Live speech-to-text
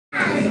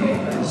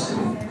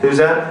Who's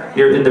that?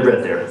 You're in the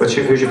red there. Who's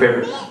your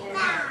favorite?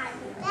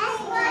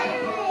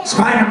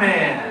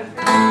 Spider-Man.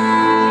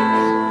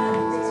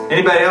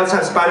 Anybody else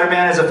have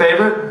Spider-Man as a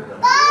favorite?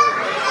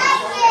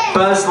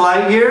 Buzz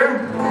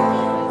Lightyear?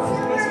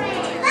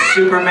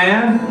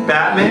 Superman?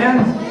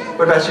 Batman?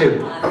 What about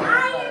you?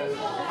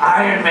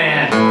 Iron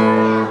Man.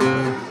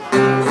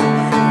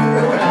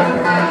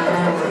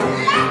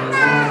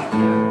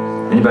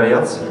 Anybody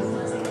else?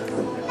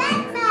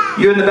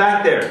 You in the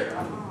back there.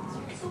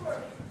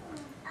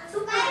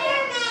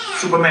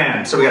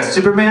 Superman. So we got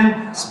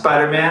Superman,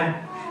 Spider-Man,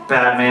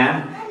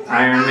 Batman,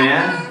 Iron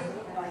Man.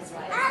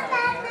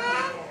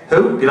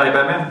 Who? Do you like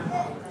Batman?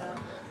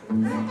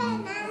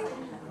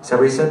 Is that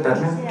what he said,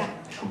 Batman?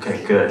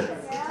 Okay, good.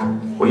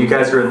 Well, you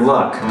guys are in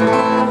luck.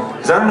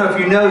 Because I don't know if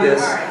you know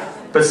this,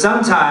 but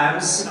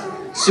sometimes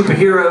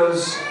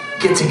superheroes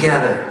get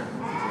together.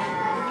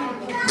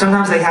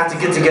 Sometimes they have to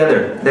get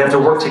together. They have to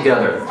work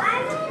together.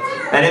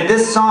 And in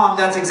this song,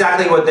 that's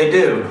exactly what they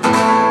do.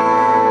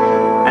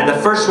 And the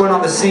first one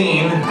on the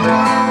scene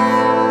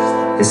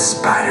is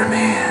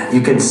Spider-Man.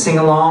 You can sing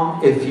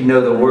along if you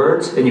know the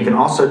words, and you can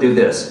also do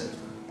this.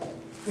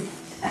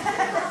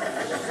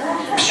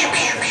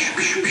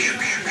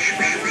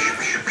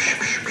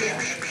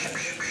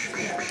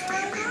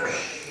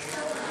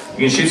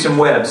 You can shoot some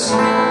webs.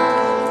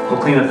 We'll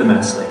clean up the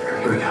mess later.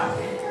 Here we go.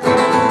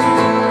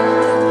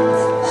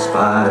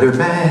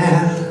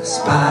 Spider-Man,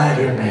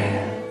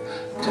 Spider-Man,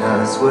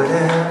 does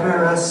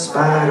whatever a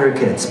spider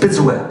gets. Spins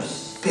a web.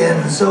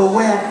 Spins a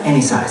web.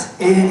 Any size,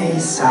 any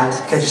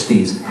size. Catches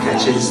thieves,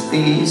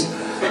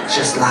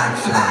 just like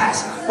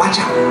flies. Watch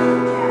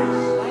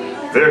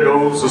out. There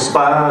goes the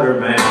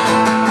Spider-Man.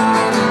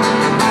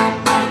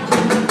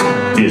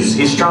 Is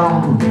he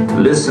strong?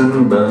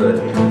 Listen,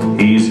 bud.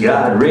 He's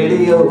got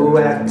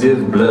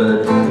radioactive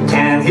blood.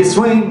 Can he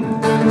swing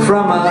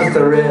from a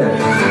thread?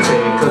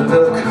 Take a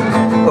look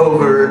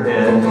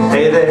overhead.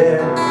 Hey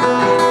there,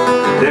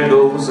 there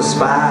goes the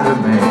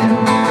Spider-Man.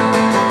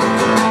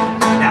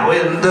 Now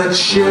in the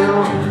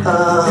chill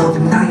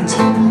of night,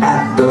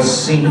 at the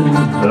scene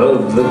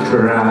of the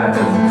crime,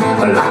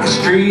 like a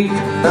streak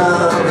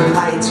of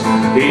light,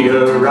 he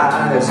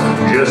arrives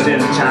just in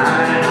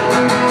time.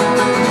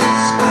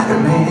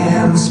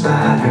 Spider-Man,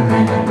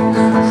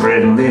 Spider-Man,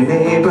 friendly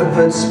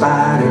neighborhood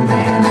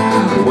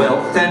Spider-Man.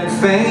 Wealth and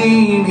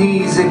fame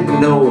he's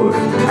ignored,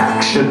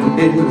 action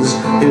is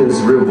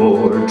his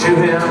reward. To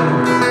him,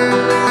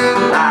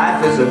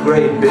 life is a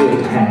great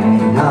big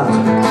hang-up.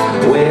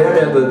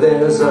 Wherever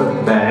there's a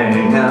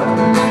bang-up,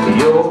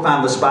 you'll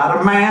find the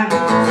Spider-Man.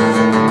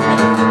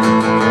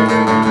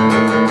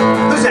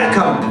 Who's that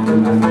coming?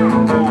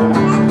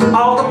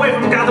 All the way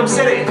from Gotham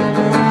City.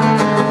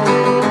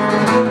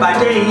 By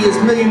day he is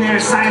millionaire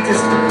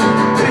scientist,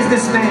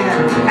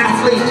 businessman,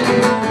 athlete.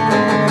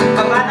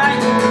 But by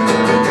night,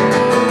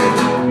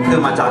 who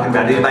am I talking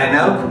about? Anybody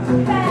know?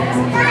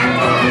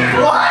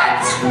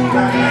 What?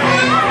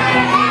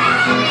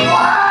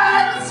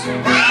 What?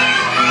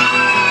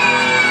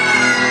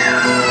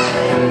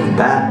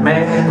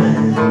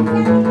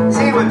 Batman.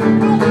 Sing it with me.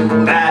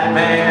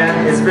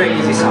 Batman. It's a very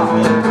easy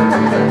song.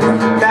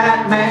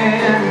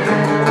 Batman.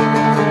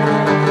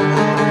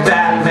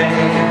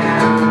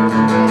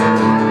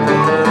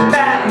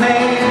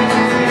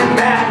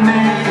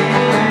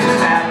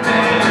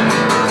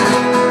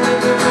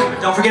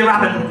 Don't forget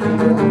Robin.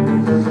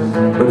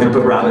 We're gonna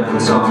put Robin in the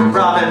song.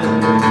 Robin.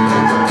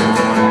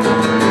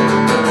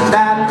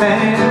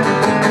 Batman.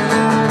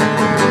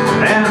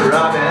 And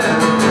Robin.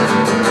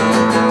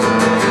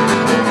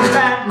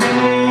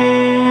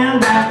 Batman,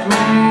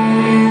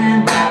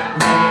 Batman,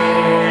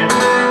 Batman.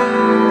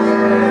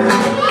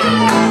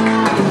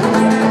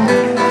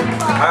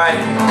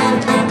 Alright.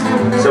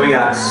 So we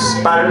got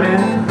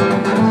Spider-Man,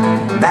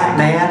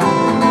 Batman.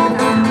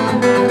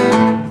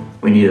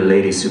 We need a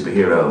lady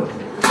superhero.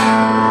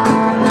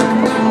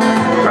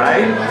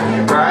 Right?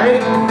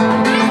 Right?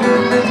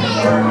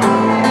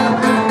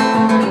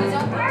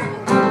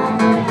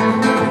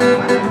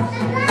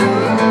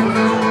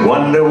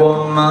 Wonder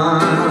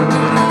Woman,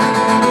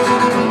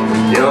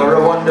 you're a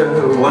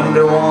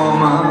Wonder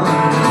Woman.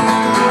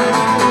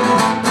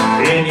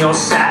 In your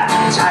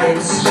satin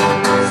tights,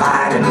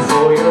 fighting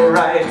for your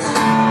rights.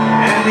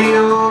 And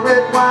you're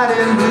red, white,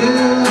 and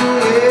blue,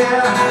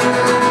 yeah.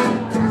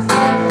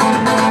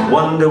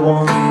 Wonder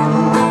Woman,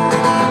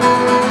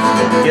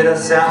 get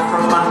us out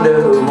from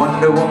under,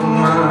 Wonder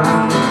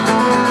Woman.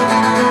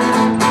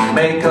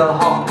 Make a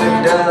hawk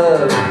a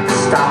dove,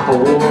 stop a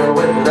war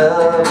with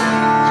love.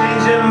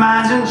 Change your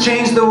minds and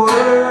change the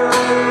world.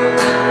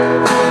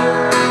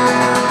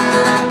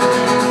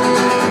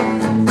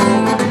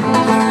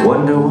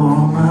 Wonder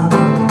Woman,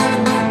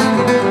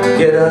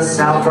 get us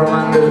out from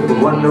under,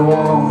 Wonder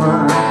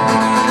Woman.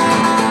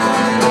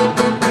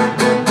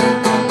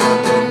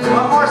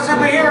 One more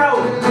superhero.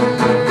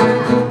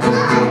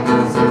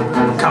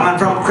 Coming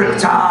from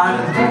Krypton,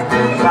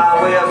 by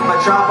way of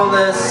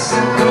Metropolis.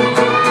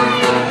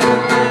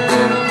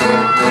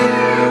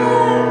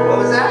 What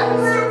was that?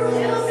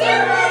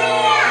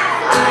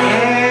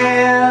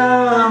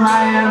 I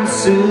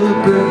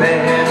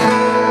Superman,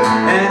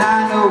 and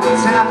I know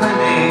what's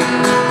happening.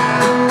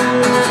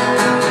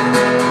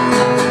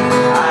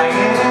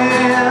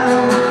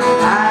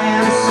 I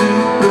am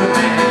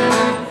Superman.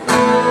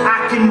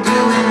 I can do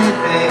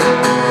anything.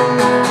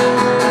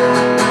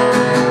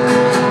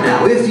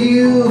 Now if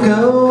you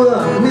go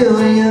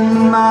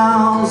 1,000,000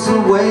 miles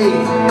away,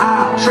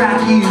 I'll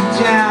track you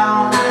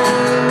down.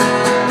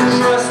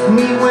 Trust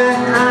me when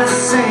I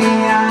say